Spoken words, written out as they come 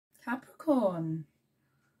Capricorn.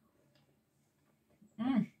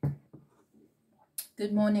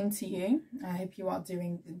 Good morning to you. I hope you are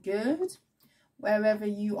doing good wherever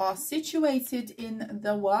you are situated in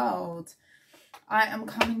the world. I am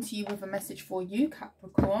coming to you with a message for you,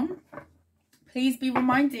 Capricorn. Please be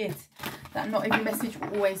reminded that not every message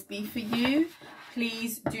will always be for you.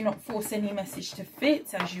 Please do not force any message to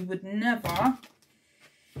fit, as you would never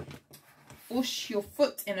force your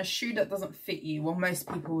foot in a shoe that doesn't fit you. Well, most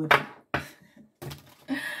people would.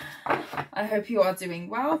 I hope you are doing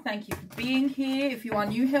well. Thank you for being here. If you are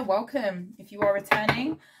new here, welcome. If you are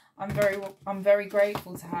returning, I'm very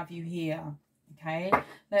grateful to have you here. Okay,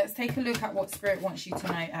 let's take a look at what Spirit wants you to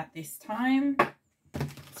know at this time.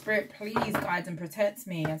 Spirit, please guide and protect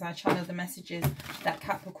me as I channel the messages that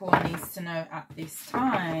Capricorn needs to know at this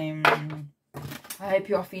time. I hope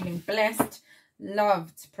you are feeling blessed,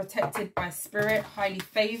 loved, protected by Spirit, highly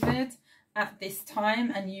favoured at this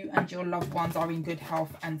time, and you and your loved ones are in good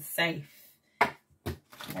health and safe.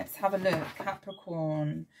 Let's have a look.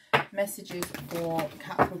 Capricorn. Messages for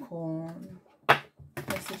Capricorn.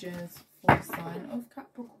 Messages for the sign of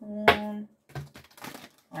Capricorn.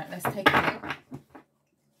 Alright, let's take a look.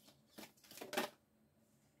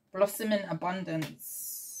 Blossom in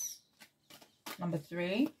abundance. Number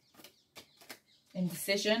 3.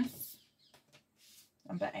 Indecision.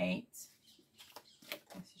 Number 8.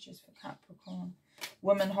 Messages for Capricorn.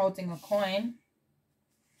 Woman holding a coin.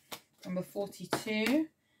 Number 42.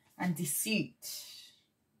 And deceit.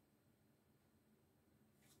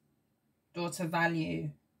 Daughter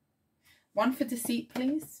value. 1 for deceit,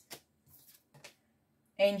 please.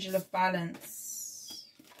 Angel of balance.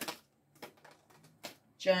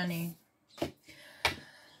 Journey.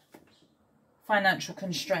 Financial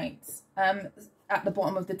constraints. At the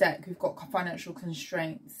bottom of the deck, we've got financial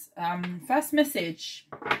constraints. First message.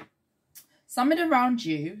 Somebody around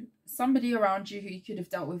you who you could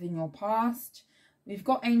have dealt with in your past. We've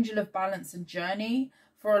got Angel of balance and journey.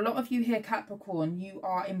 For a lot of you here, Capricorn, you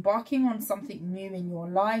are embarking on something new in your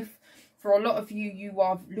life. For a lot of you, you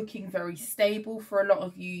are looking very stable. For a lot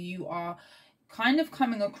of you, you are kind of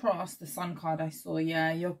coming across the Sun card I saw.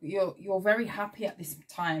 Yeah, you're very happy at this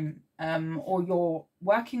time, or you're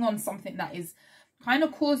working on something that is kind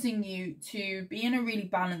of causing you to be in a really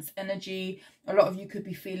balanced energy. A lot of you could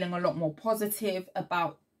be feeling a lot more positive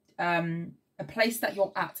about a place that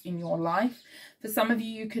you're at in your life. For some of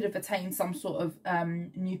you, you could have attained some sort of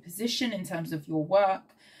new position in terms of your work.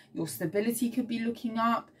 Your stability could be looking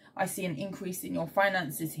up. I see an increase in your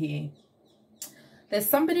finances here. There's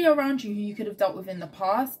somebody around you who you could have dealt with in the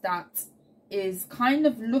past that is kind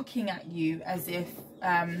of looking at you as if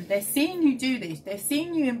they're seeing you do this. They're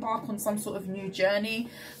seeing you embark on some sort of new journey,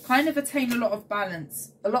 kind of attain a lot of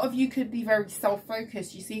balance. A lot of you could be very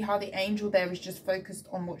self-focused. You see how the angel there is just focused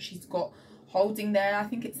on what she's got holding there. I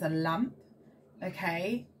think it's a lamp.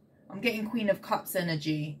 Okay, I'm getting Queen of Cups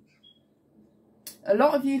energy. A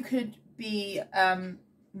lot of you could be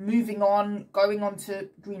moving on, going on to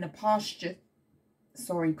greener pastures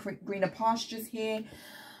here.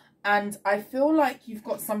 And I feel like you've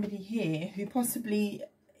got somebody here who possibly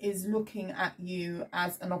is looking at you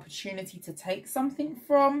as an opportunity to take something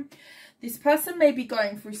from. This person may be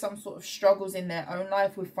going through some sort of struggles in their own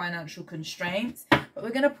life with financial constraints. But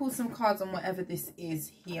we're going to pull some cards on whatever this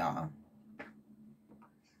is here.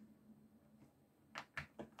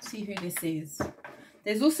 See who this is.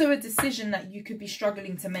 There's also a decision that you could be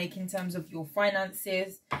struggling to make in terms of your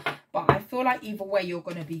finances. But I feel like either way you're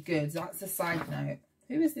going to be good. That's a side note.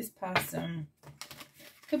 Who is this person?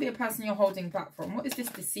 Could be a person you're holding back from. What is this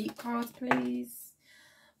deceit card, please?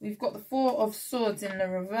 We've got the 4 of Swords in the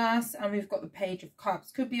reverse. And we've got the Page of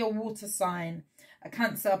Cups. Could be a water sign. A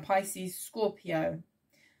Cancer, Pisces, Scorpio.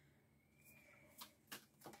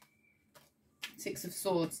 6 of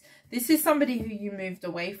Swords. This is somebody who you moved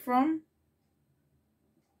away from.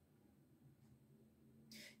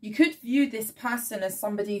 You could view this person as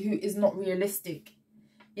somebody who is not realistic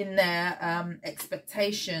in their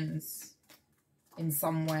expectations in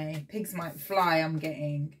some way. Pigs might fly, I'm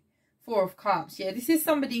getting. 4 of Cups. Yeah, this is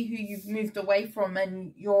somebody who you've moved away from,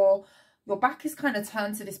 and your back is kind of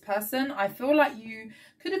turned to this person. I feel like you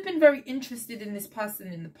could have been very interested in this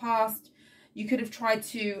person in the past. You could have tried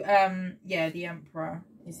to, yeah, the Emperor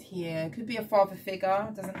is here. Could be a father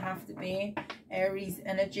figure. Doesn't have to be. Aries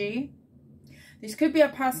energy. This could be a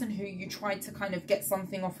person who you tried to kind of get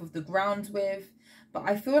something off of the ground with. But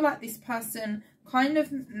I feel like this person kind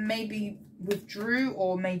of maybe withdrew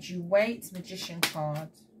or made you wait. Magician card.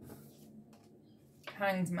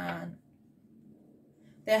 Hanged Man.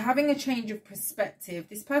 They're having a change of perspective.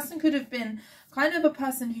 This person could have been kind of a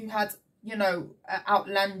person who had you know,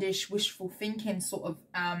 outlandish, wishful thinking sort of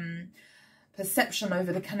perception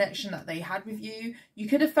over the connection that they had with you. You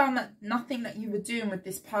could have found that nothing that you were doing with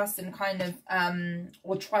this person kind of,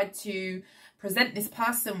 or tried to present this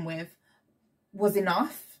person with was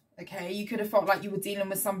enough. Okay, you could have felt like you were dealing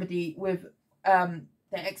with somebody with their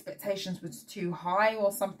expectations was too high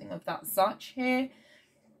or something of that such here.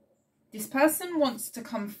 This person wants to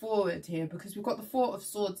come forward here because we've got the Four of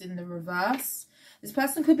Swords in the reverse. This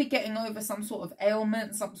person could be getting over some sort of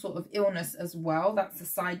ailment, some sort of illness as well. That's a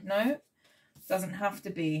side note. Doesn't have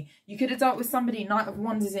to be. You could have dealt with somebody, Knight of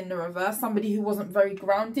Wands is in the reverse, somebody who wasn't very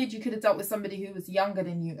grounded. You could have dealt with somebody who was younger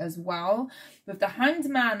than you as well. With the Hanged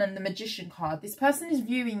Man and the Magician card, this person is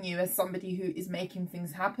viewing you as somebody who is making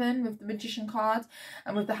things happen with the Magician card.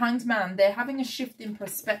 And with the Hanged Man, they're having a shift in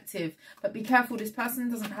perspective. But be careful, this person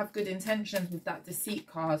doesn't have good intentions with that Deceit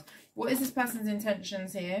card. What is this person's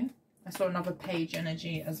intentions here? I saw another Page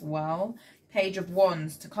energy as well. Page of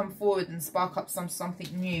Wands, to come forward and spark up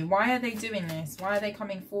something new. Why are they doing this? Why are they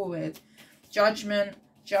coming forward? Judgment,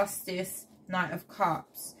 Justice, Knight of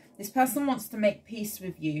Cups. This person wants to make peace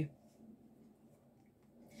with you.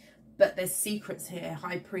 But there's secrets here.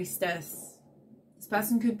 High Priestess. This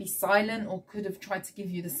person could be silent or could have tried to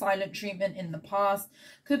give you the silent treatment in the past.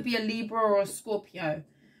 Could be a Libra or a Scorpio.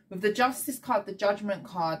 With the Justice card, the Judgment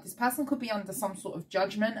card, this person could be under some sort of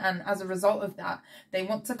judgment, and as a result of that, they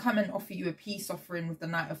want to come and offer you a peace offering with the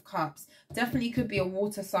Knight of Cups. Definitely could be a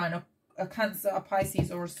water sign, a Cancer, a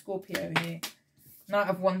Pisces, or a Scorpio here. Knight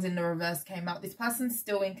of Wands in the reverse came out. This person's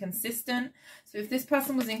still inconsistent. So if this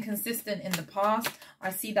person was inconsistent in the past,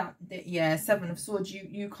 I see that yeah, Seven of Swords,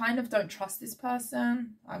 you kind of don't trust this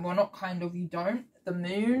person. Well, not kind of, you don't. The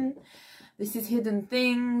Moon. This is hidden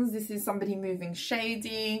things. This is somebody moving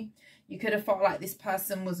shady. You could have felt like this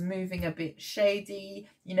person was moving a bit shady.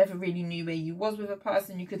 You never really knew where you was with a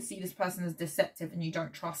person. You could see this person as deceptive and you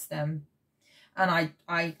don't trust them. And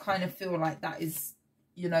I kind of feel like that is,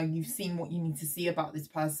 you know, you've seen what you need to see about this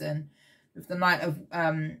person. With the Knight of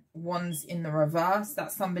Wands in the reverse,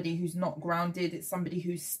 that's somebody who's not grounded. It's somebody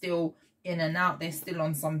who's still in and out. They're still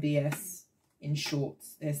on some BS. In short,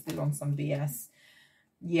 they're still on some BS.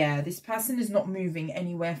 Yeah, this person is not moving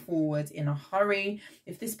anywhere forward in a hurry.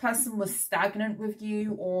 If this person was stagnant with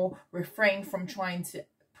you or refrained from trying to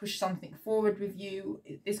push something forward with you,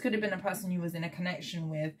 this could have been a person you was in a connection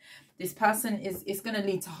with. This person is going to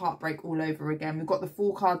lead to heartbreak all over again. We've got the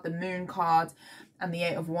Fool card, the Moon card, and the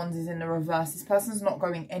Eight of Wands is in the reverse. This person's not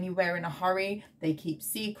going anywhere in a hurry. They keep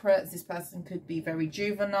secrets. This person could be very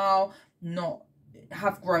juvenile, not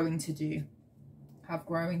have growing to do.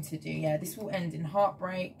 Yeah, this will end in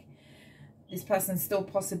heartbreak. This person still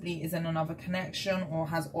possibly is in another connection or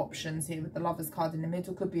has options here with the Lovers card in the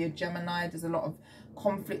middle. Could be a Gemini. There's a lot of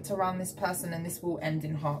conflict around this person and this will end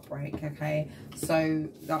in heartbreak, okay? So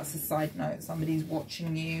that's a side note. Somebody's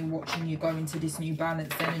watching you go into this new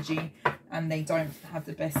balanced energy and they don't have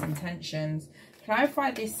the best intentions.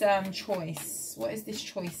 Clarify this choice. What is this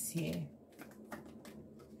choice here?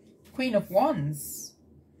 Queen of Wands.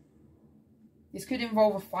 This could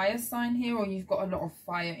involve a fire sign here, or you've got a lot of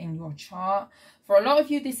fire in your chart. For a lot of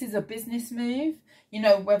you, this is a business move. You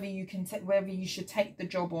know, whether you should take the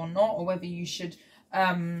job or not, or whether you should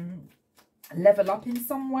level up in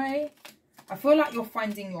some way. I feel like you're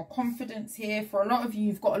finding your confidence here. For a lot of you,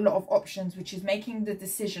 you've got a lot of options, which is making the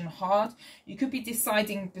decision hard. You could be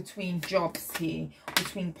deciding between jobs here,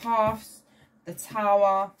 between paths, the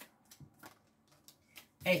Tower,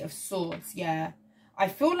 Eight of Swords, yeah. I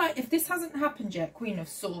feel like if this hasn't happened yet, Queen of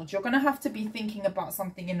Swords, you're going to have to be thinking about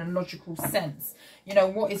something in a logical sense. You know,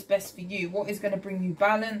 what is best for you? What is going to bring you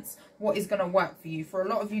balance? What is going to work for you? For a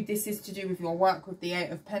lot of you, this is to do with your work with the Eight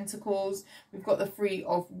of Pentacles. We've got the Three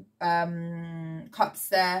of Cups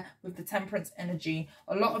there with the Temperance energy.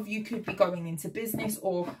 A lot of you could be going into business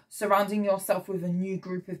or surrounding yourself with a new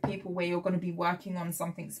group of people where you're going to be working on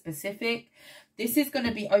something specific. This is going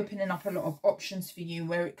to be opening up a lot of options for you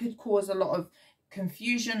where it could cause a lot of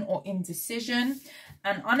confusion or indecision,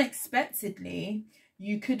 and unexpectedly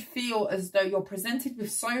you could feel as though you're presented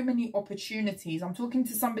with so many opportunities. I'm talking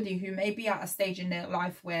to somebody who may be at a stage in their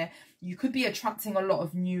life where you could be attracting a lot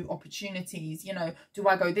of new opportunities. You know, do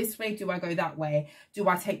I go this way? Do I go that way? Do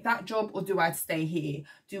I take that job or do I stay here?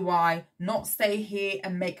 Do I not stay here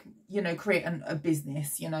and make, you know, create a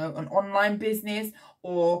business, you know, an online business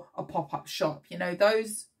or a pop-up shop? You know,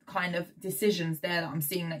 those kind of decisions there that I'm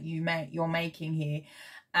seeing that you're making here.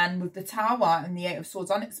 And with the Tower and the Eight of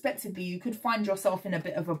Swords, unexpectedly you could find yourself in a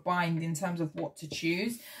bit of a bind in terms of what to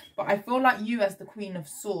choose. But I feel like you, as the Queen of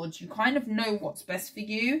Swords, you kind of know what's best for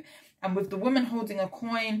you, And with the woman holding a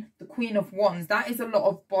coin, the Queen of Wands, that is a lot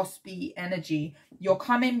of boss bee energy. You're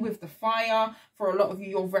coming with the fire. For a lot of you,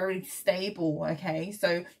 you're very stable, okay?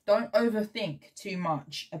 So don't overthink too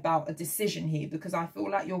much about a decision here, because I feel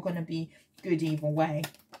like you're going to be good either way.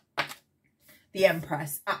 The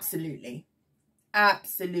Empress, absolutely.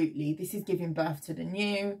 Absolutely. This is giving birth to the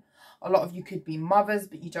new. A lot of you could be mothers,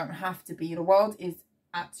 but you don't have to be. The world is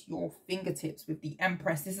at your fingertips with the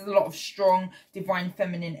Empress. This is a lot of strong divine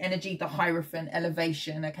feminine energy, the Hierophant,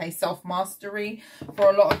 elevation, okay? Self-mastery. For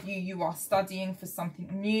a lot of you, you are studying for something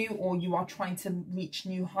new, or you are trying to reach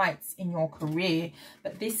new heights in your career.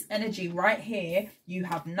 But this energy right here, you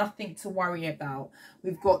have nothing to worry about.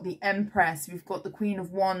 We've got the Empress, we've got the Queen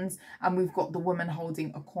of Wands, and we've got the woman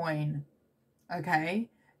holding a coin, okay?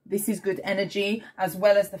 This is good energy, as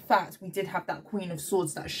well as the fact we did have that Queen of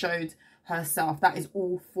Swords that showed herself. That is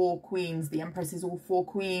all 4 queens. The Empress is all 4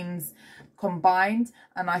 queens combined,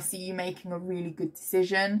 and I see you making a really good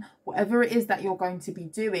decision. Whatever it is that you're going to be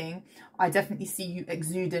doing, I definitely see you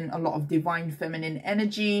exuding a lot of divine feminine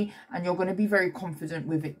energy, and you're going to be very confident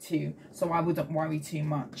with it too. So I wouldn't worry too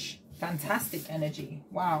much. Fantastic energy.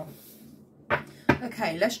 Wow.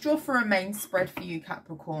 Okay, let's draw for a main spread for you,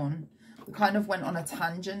 Capricorn. We kind of went on a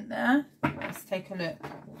tangent there. Let's take a look.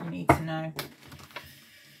 You need to know.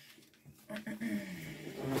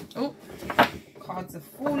 Oh, cards are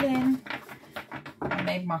falling. I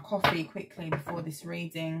made my coffee quickly before this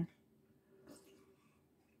reading.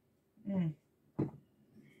 I'm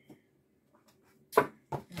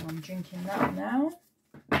drinking that now.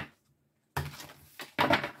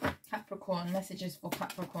 Capricorn, messages for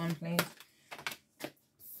Capricorn, please.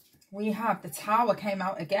 We have the Tower came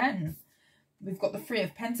out again. We've got the 3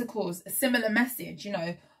 of Pentacles, a similar message, you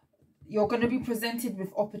know. You're going to be presented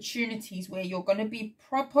with opportunities where you're going to be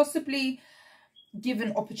possibly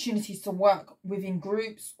given opportunities to work within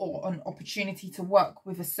groups, or an opportunity to work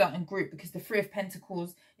with a certain group, because the 3 of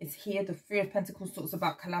Pentacles is here. The 3 of Pentacles talks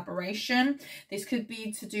about collaboration. This could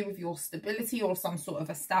be to do with your stability or some sort of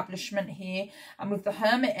establishment here. And with the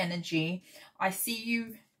Hermit energy, I see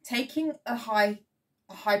you taking a high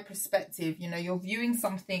perspective. You know, you're viewing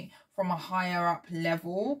something from a higher up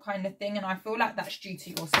level kind of thing, and I feel like that's due to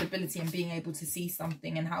your stability and being able to see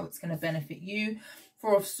something and how it's going to benefit you.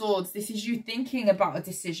 4 of Swords, this is you thinking about a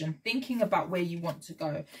decision, thinking about where you want to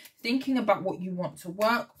go, thinking about what you want to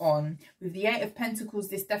work on. With the 8 of Pentacles,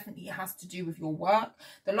 this definitely has to do with your work.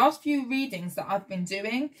 The last few readings that I've been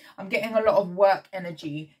doing, I'm getting a lot of work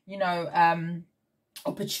energy, you know,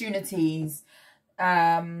 opportunities,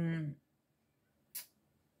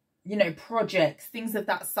 you know, projects, things of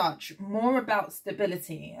that such. More about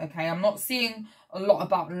stability, okay? I'm not seeing a lot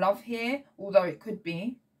about love here, although it could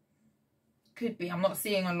be. I'm not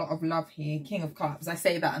seeing a lot of love here. King of Cups, I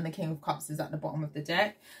say that, and the King of Cups is at the bottom of the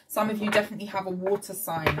deck. Some of you definitely have a water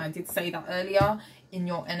sign. I did say that earlier in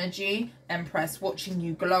your energy. Empress, watching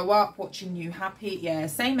you glow up, watching you happy. Yeah,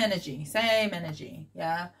 same energy,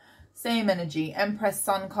 yeah, same energy. Empress,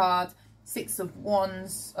 Sun card, 6 of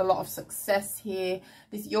Wands, a lot of success here.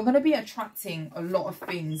 You're going to be attracting a lot of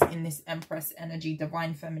things in this Empress energy,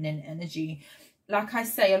 divine feminine energy. Like I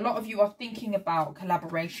say, a lot of you are thinking about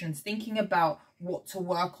collaborations, thinking about what to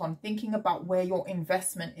work on, thinking about where your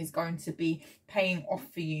investment is going to be paying off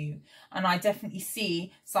for you. And I definitely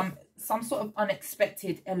see some sort of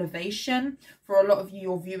unexpected elevation. For a lot of you,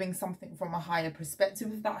 you're viewing something from a higher perspective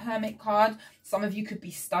with that Hermit card. Some of you could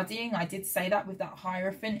be studying. I did say that with that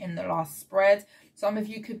Hierophant in the last spread. Some of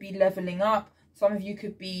you could be leveling up. Some of you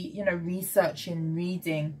could be, you know, researching,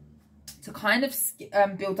 reading, to kind of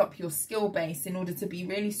build up your skill base in order to be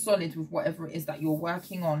really solid with whatever it is that you're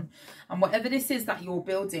working on. And whatever this is that you're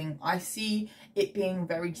building, I see it being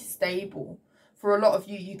very stable. For a lot of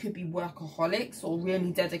you, you could be workaholics or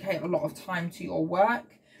really dedicate a lot of time to your work.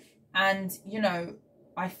 And, you know,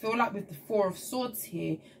 I feel like with the 4 of Swords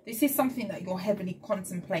here, this is something that you're heavily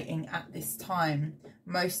contemplating at this time.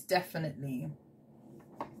 Most definitely.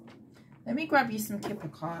 Let me grab you some Kipper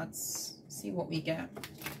cards. See what we get.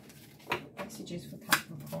 Messages for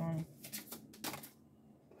Capricorn.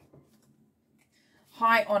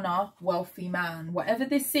 High honor, wealthy man. Whatever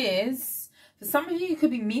this is, for some of you, you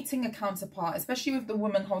could be meeting a counterpart, especially with the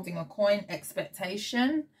woman holding a coin.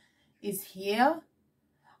 Expectation is here.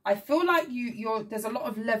 I feel like there's a lot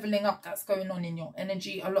of leveling up that's going on in your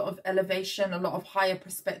energy, a lot of elevation, a lot of higher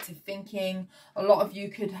perspective thinking. A lot of you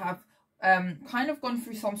could have kind of gone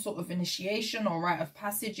through some sort of initiation or rite of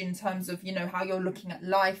passage in terms of, you know, how you're looking at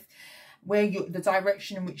life. where you're, the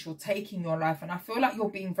direction in which you're taking your life. And I feel like you're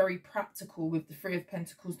being very practical with the Three of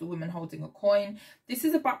Pentacles, the woman holding a coin. This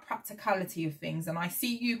is about practicality of things, and I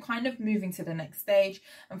see you kind of moving to the next stage.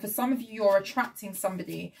 And for some of you, you're attracting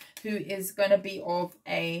somebody who is going to be of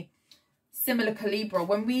a similar caliber.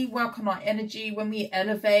 When we work on our energy, when we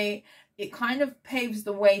elevate, it kind of paves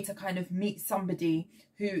the way to kind of meet somebody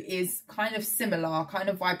who is kind of similar, kind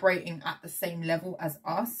of vibrating at the same level as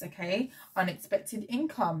us, okay? Unexpected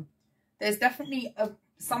income. There's definitely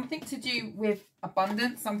something to do with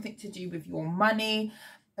abundance, something to do with your money,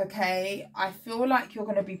 okay? I feel like you're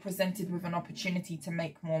going to be presented with an opportunity to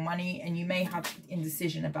make more money, and you may have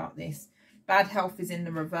indecision about this. Bad health is in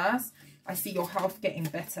the reverse. I see your health getting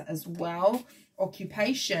better as well.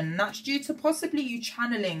 Occupation, that's due to possibly you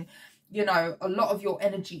channeling, you know, a lot of your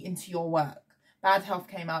energy into your work. Bad health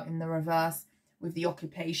came out in the reverse with the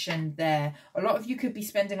occupation there. A lot of you could be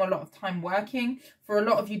spending a lot of time working. For a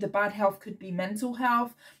lot of you, the bad health could be mental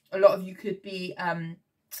health. A lot of you could be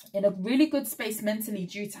in a really good space mentally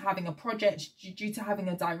due to having a project, due to having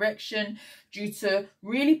a direction, due to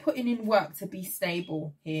really putting in work to be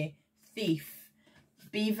stable here. Thief.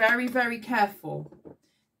 Be very, very careful.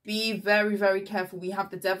 Be very, very careful. We have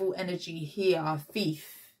the devil energy here.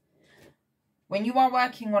 Thief. When you are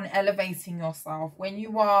working on elevating yourself, when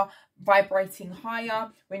you are vibrating higher,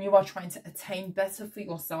 when you are trying to attain better for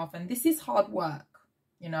yourself, and this is hard work.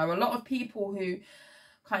 You know, a lot of people who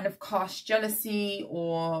kind of cast jealousy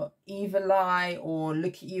or evil eye or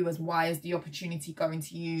look at you as, why is the opportunity going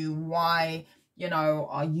to you? Why, you know,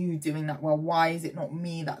 are you doing that well? Why is it not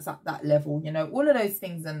me that's at that level? You know, all of those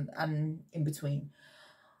things and in between.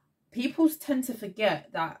 People tend to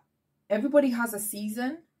forget that everybody has a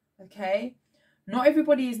season, okay? Not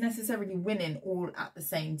everybody is necessarily winning all at the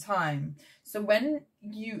same time. So when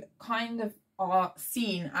you kind of are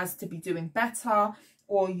seen as to be doing better,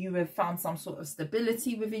 or you have found some sort of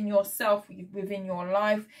stability within yourself, within your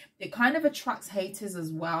life, it kind of attracts haters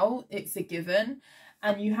as well. It's a given.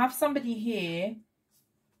 And you have somebody here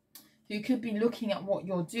who could be looking at what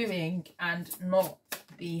you're doing and not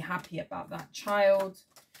be happy about that. Child.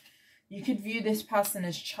 You could view this person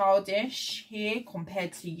as childish here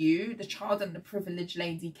compared to you. The child and the privileged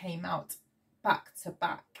lady came out back to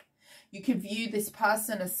back. You could view this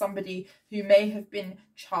person as somebody who may have been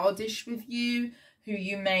childish with you, who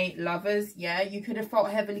you may lovers. Yeah, you could have felt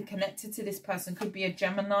heavily connected to this person. Could be a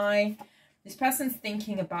Gemini. This person's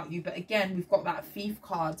thinking about you. But again, we've got that thief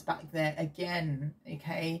card back there again.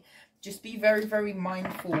 Okay. Just be very, very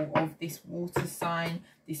mindful of this water sign,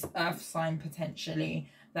 this earth sign potentially.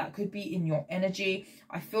 That could be in your energy.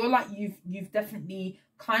 I feel like you've definitely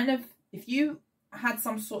kind of, if you had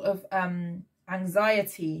some sort of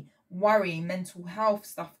anxiety, worry, mental health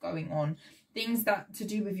stuff going on, things that to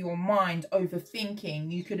do with your mind, overthinking,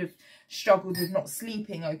 you could have struggled with not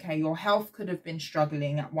sleeping, okay? Your health could have been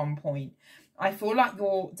struggling at one point. I feel like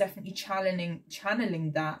you're definitely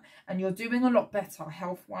channeling that, and you're doing a lot better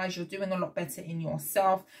health-wise. You're doing a lot better in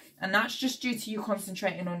yourself, and that's just due to you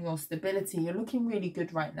concentrating on your stability. You're looking really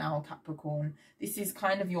good right now, Capricorn. This is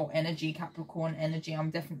kind of your energy, Capricorn energy.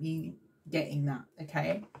 I'm definitely getting that,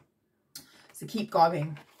 okay? So keep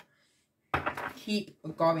going. Keep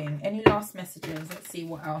going. Any last messages? Let's see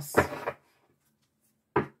what else.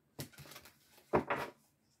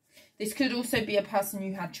 This could also be a person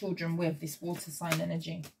you had children with, this water sign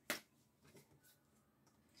energy.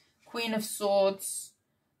 Queen of Swords,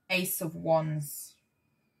 Ace of Wands.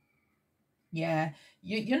 Yeah,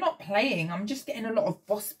 you're not playing. I'm just getting a lot of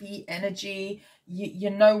boss bee energy. You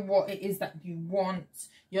know what it is that you want.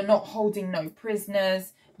 You're not holding no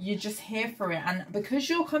prisoners. You're just here for it. And because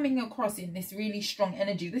you're coming across in this really strong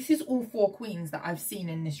energy, this is all four queens that I've seen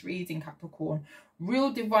in this reading, Capricorn.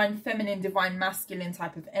 Real divine feminine, divine masculine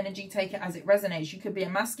type of energy. Take it as it resonates. You could be a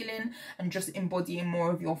masculine and just embodying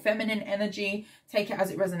more of your feminine energy. Take it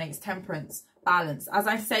as it resonates. Temperance, balance. As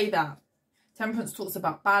I say that, Temperance talks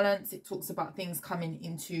about balance. It talks about things coming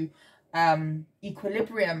into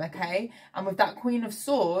equilibrium, okay? And with that Queen of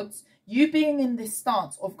Swords, you being in this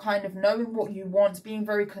stance of kind of knowing what you want, being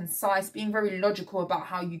very concise, being very logical about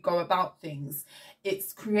how you go about things.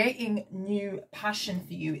 It's creating new passion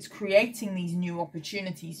for you. It's creating these new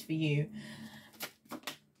opportunities for you.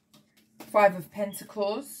 Five of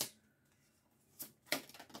Pentacles.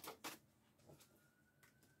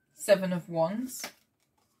 Seven of Wands.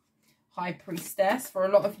 High Priestess. For a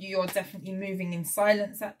lot of you, you're definitely moving in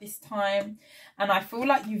silence at this time. And I feel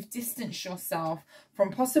like you've distanced yourself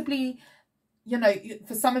from possibly you know,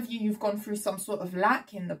 for some of you, you've gone through some sort of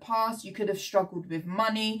lack in the past. You could have struggled with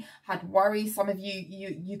money, had worries. Some of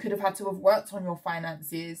you could have had to have worked on your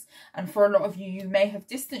finances. And for a lot of you, you may have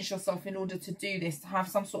distanced yourself in order to do this, to have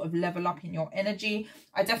some sort of level up in your energy.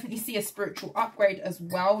 I definitely see a spiritual upgrade as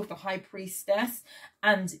well with the High Priestess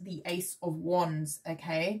and the Ace of Wands,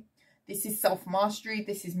 okay? This is self-mastery.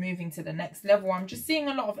 This is moving to the next level. I'm just seeing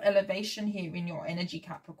a lot of elevation here in your energy,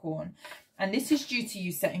 Capricorn. And this is due to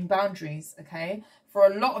you setting boundaries, okay? For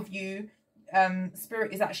a lot of you,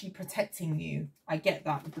 Spirit is actually protecting you. I get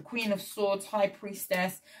that. With the Queen of Swords, High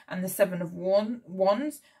Priestess, and the Seven of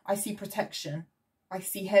Wands, I see protection. I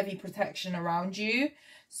see heavy protection around you.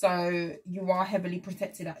 So you are heavily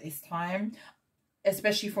protected at this time,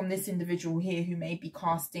 especially from this individual here who may be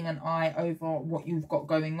casting an eye over what you've got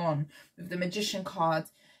going on. With the Magician card,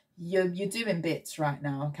 you're doing bits right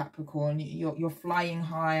now, Capricorn. You're flying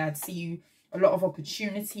high. I'd see you a lot of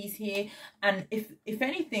opportunities here. And if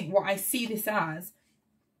anything, what I see this as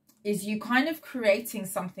is you kind of creating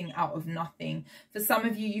something out of nothing. For some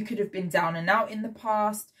of you, you could have been down and out in the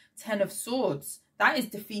past. 10 of Swords, that is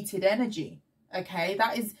defeated energy, okay?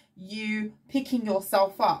 That is you picking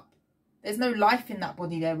yourself up. There's no life in that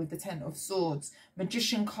body there with the 10 of Swords.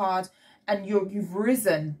 Magician card, and you've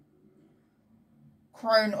risen.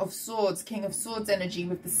 Crone of Swords, King of Swords energy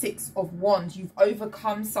with the 6 of Wands. You've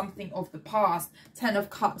overcome something of the past. 10 of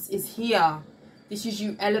Cups is here. This is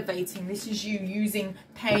you elevating. This is you using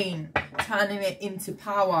pain, turning it into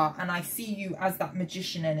power. And I see you as that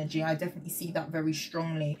Magician energy. I definitely see that very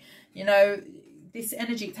strongly. You know, this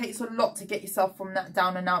energy, it takes a lot to get yourself from that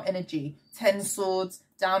down and out energy. 10 swords,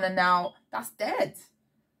 down and out, that's dead.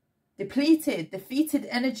 Depleted, defeated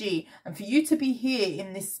energy. And for you to be here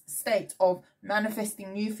in this state of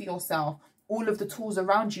manifesting new for yourself, all of the tools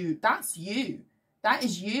around you, that's you. That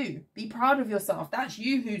is you. Be proud of yourself. That's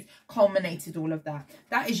you who's culminated all of that.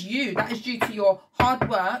 That is you. That is due to your hard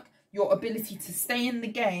work, your ability to stay in the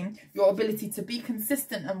game, your ability to be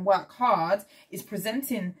consistent and work hard is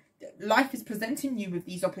presenting. Life is presenting you with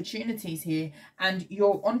these opportunities here, and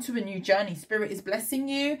you're onto a new journey. Spirit is blessing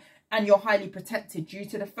you, and you're highly protected due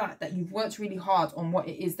to the fact that you've worked really hard on what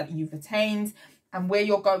it is that you've attained, and where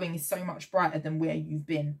you're going is so much brighter than where you've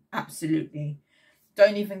been. Absolutely.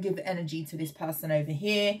 Don't even give energy to this person over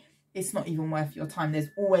here. It's not even worth your time. There's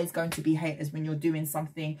always going to be haters when you're doing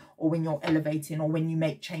something, or when you're elevating, or when you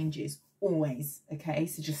make changes. Always. Okay,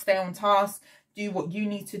 so just stay on task. Do what you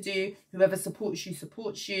need to do. Whoever supports you,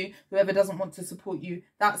 supports you. Whoever doesn't want to support you,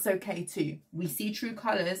 that's okay too. We see true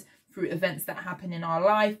colours through events that happen in our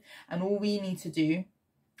life. And all we need to do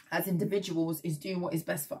as individuals is do what is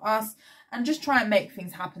best for us. And just try and make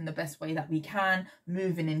things happen the best way that we can.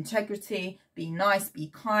 Move in integrity. Be nice. Be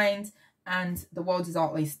kind. And the world is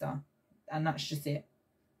our oyster. And that's just it.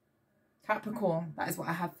 Capricorn, that is what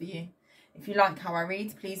I have for you. If you like how I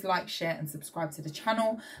read, please like, share and subscribe to the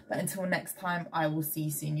channel. But until next time, I will see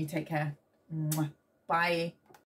you soon. You take care. Bye.